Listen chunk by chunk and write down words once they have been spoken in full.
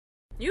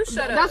You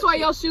shut up. That's why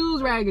your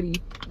shoes raggedy.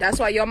 That's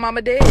why your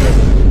mama dead.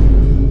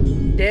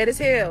 Dead as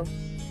hell.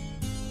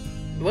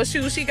 What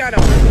shoes she got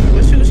on?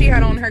 What shoes she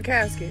had on her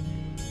casket?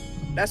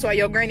 That's why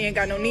your granny ain't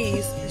got no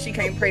knees. She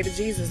can't pray to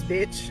Jesus,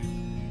 bitch.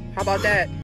 How about that?